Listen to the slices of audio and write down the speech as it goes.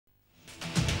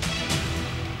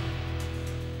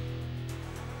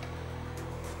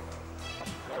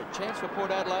Chance for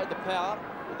Port Adelaide, the power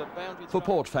with the boundary. For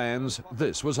Port fans,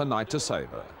 this was a night to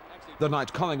savour. The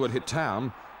night Collingwood hit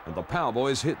town and the Power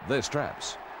Boys hit their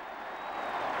straps.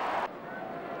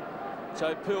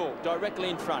 So Poole directly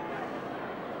in front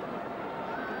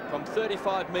from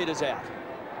 35 metres out.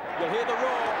 You'll hear the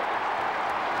roar.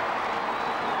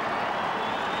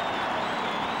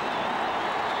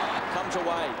 Comes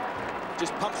away,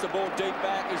 just pumps the ball deep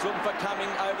back. He's looking for Cumming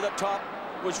over the top.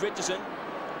 Was Richardson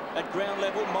at ground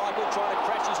level. Michael trying to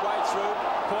crash his way through.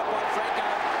 Caught by Franco.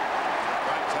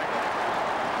 Great tackle.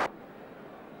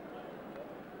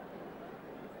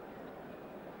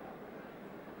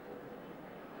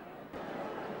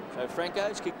 So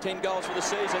Franco's kicked 10 goals for the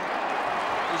season.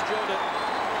 He's drilled it.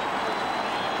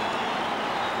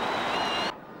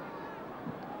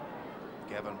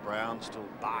 Gavin Brown still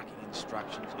barking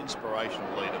instructions.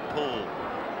 Inspirational leader. Poole.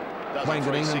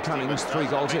 Wanganeen and Cummings 3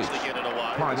 goals each.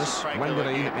 Primus,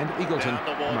 Wanganeen and Eagleton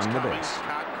among the best.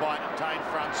 Can't quite obtain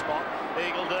front spot.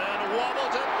 Eagleton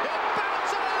wobbles it. It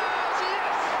bounces!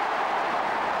 Yes!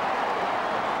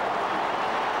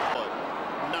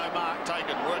 No mark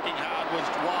taken. Working hard was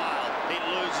Wild. He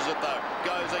loses it though.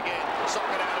 Goes again.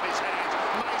 Socket out of his hands.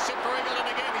 Mason for Eagleton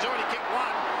again. He's already kicked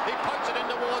one. He pokes it in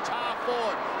towards half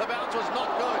forward. The bounce was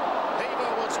not good.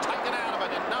 Heaver was taken out of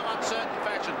it in no uncertain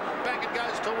fashion. Back it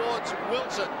goes towards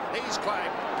Wilson. He's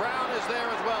claimed. Brown is there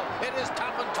as well. It is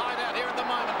tough and tight out here at the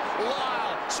moment.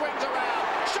 Lyle swings around,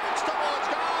 shoots towards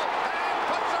goal, and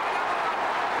puts it in.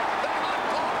 They're on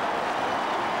clock.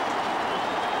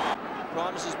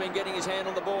 Primus has been getting his hand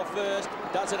on the ball first.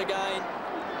 Does it again.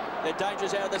 They're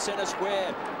dangerous out of the centre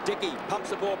square. Dickey pumps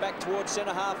the ball back towards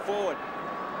centre half forward.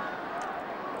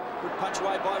 Good punch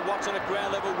away by Watson at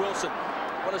ground level. Wilson.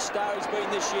 What a star he's been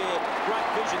this year. Great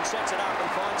vision, sets it up and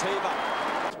finds Heaver.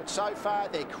 But so far,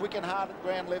 they're quick and hard at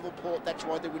ground level, Port. That's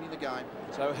why they're winning the game.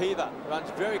 So Heaver runs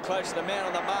very close to the man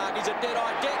on the mark. He's a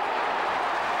dead-eye Dick.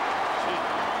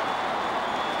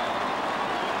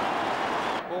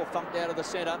 Ball thumped out of the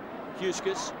centre.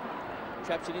 Huskus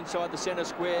traps it inside the centre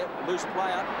square. Loose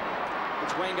player.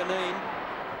 It's Wanganeen.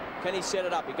 Can he set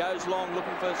it up? He goes long,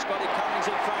 looking for Scotty Cummings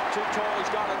in front. Too tall, he's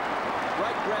got it.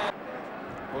 Great grab.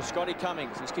 Well, Scotty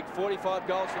Cummings, he's kicked 45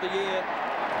 goals for the year.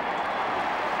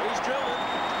 He's drilled it.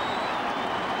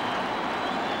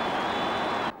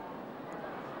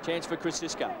 Chance for Chris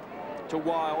Siska. To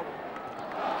Wild.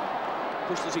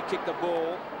 Pushed as he kicked the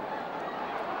ball.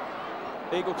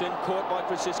 Eagleton caught by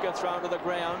Chris Siska, thrown to the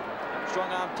ground.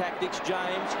 Strong arm tactics.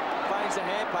 James feigns the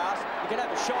hand pass. He can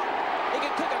have a shot. He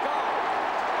can kick a goal.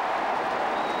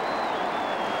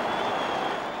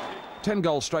 10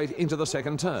 goals straight into the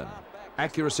second term.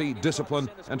 Accuracy, discipline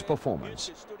and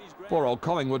performance. Poor old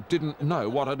Collingwood didn't know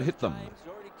what had hit them.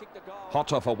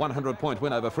 Hot off a 100-point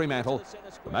win over Fremantle,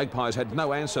 the Magpies had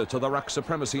no answer to the ruck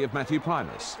supremacy of Matthew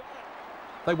Primus.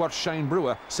 They watched Shane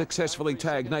Brewer successfully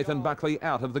tag Nathan Buckley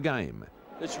out of the game.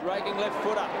 This raking left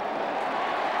footer.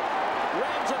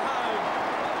 Rams it home.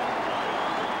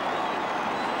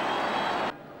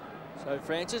 So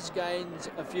Francis gains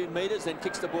a few metres, then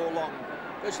kicks the ball long,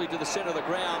 firstly to the centre of the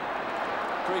ground.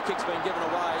 3 kicks been given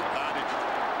away.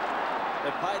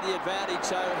 They've paid the advantage,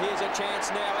 so here's a chance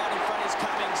now. Out in front is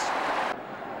Cummings.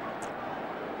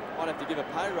 Might have to give a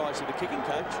pay rise to the kicking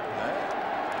coach.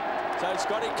 So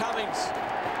Scotty Cummings.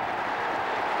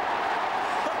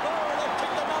 Oh, they've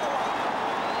kicked another one.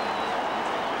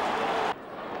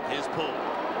 Here's Poole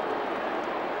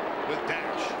with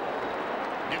Dash.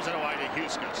 Gives it away to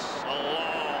Huskus. A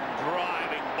long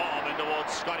driving bomb in towards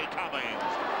Scotty Cummings.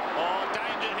 Oh,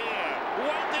 danger here.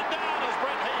 Wiped it down as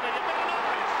Brent Heaver. You better know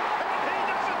this. And he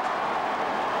does it.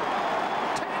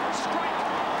 10 straight.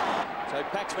 So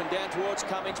Paxman down towards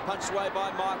Cummings, punched away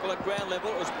by Michael at ground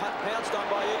level. It was pounced on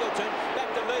by Eagleton.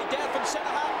 Back to Mead, down from centre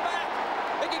half back.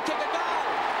 He can kick a goal.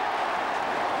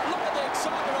 Look at the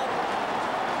excitement on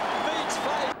Mead's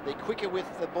face. They're quicker with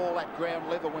the ball at ground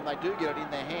level when they do get it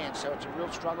in their hands, so it's a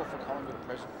real struggle for Collingwood at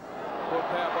present. Port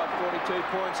power by 42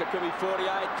 points. It could be 48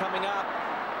 coming up.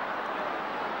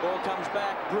 Ball comes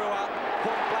back. Brewer,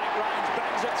 Port Black Range,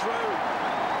 bangs it through.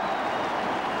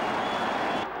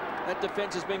 That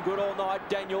defence has been good all night.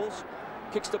 Daniels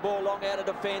kicks the ball long out of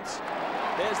defence.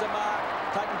 There's the mark,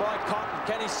 taken by Cotton.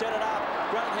 Can he set it up?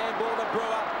 Great handball to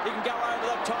Brewer. He can go over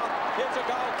the top. Here's a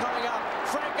goal coming up.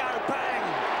 Franco, bang!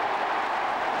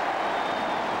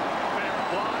 Fair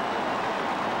play.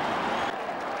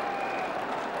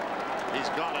 He's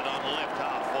got it on left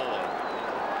half forward.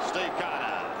 Steve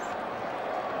Carter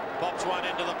pops one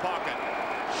into the pocket.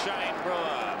 Shane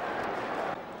Brewer.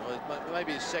 Well,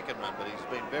 maybe his second run, but he's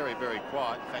been very, very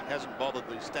quiet. In fact, hasn't bothered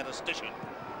the statistician.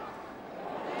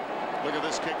 Look at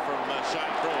this kick from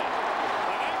Shane Brewer.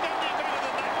 They don't get any better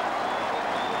than that.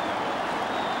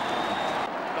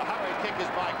 The hurry kick is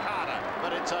by Carter,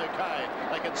 but it's okay.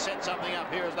 They can set something up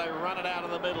here as they run it out of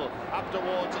the middle, up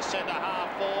towards the centre half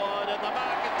forward, and the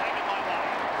mark is taken by Lay.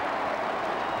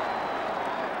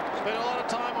 Spent a lot of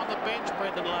time on the bench,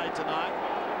 Brendan Lay, tonight.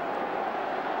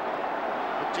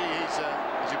 But gee, he's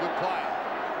a good player.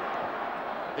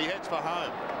 He heads for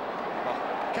home.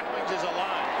 Cummings is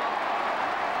alone.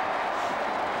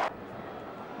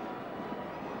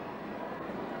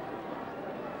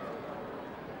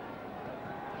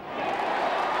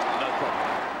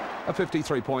 A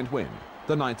 53-point win,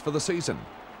 the 9th for the season,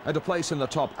 and a place in the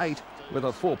top 8 with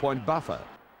a 4-point buffer.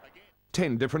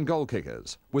 10 different goal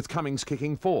kickers, with Cummings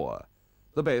kicking 4.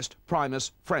 The best,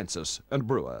 Primus, Francis and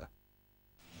Brewer.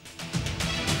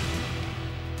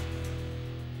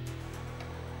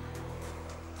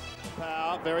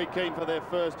 Power, very keen for their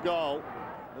first goal.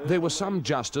 There was some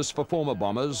justice for former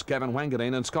Bombers Gavin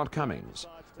Wanganeen and Scott Cummings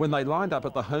when they lined up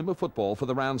at the home of football for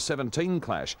the round 17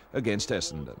 clash against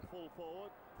Essendon.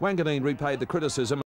 Wanganeen repaid the criticism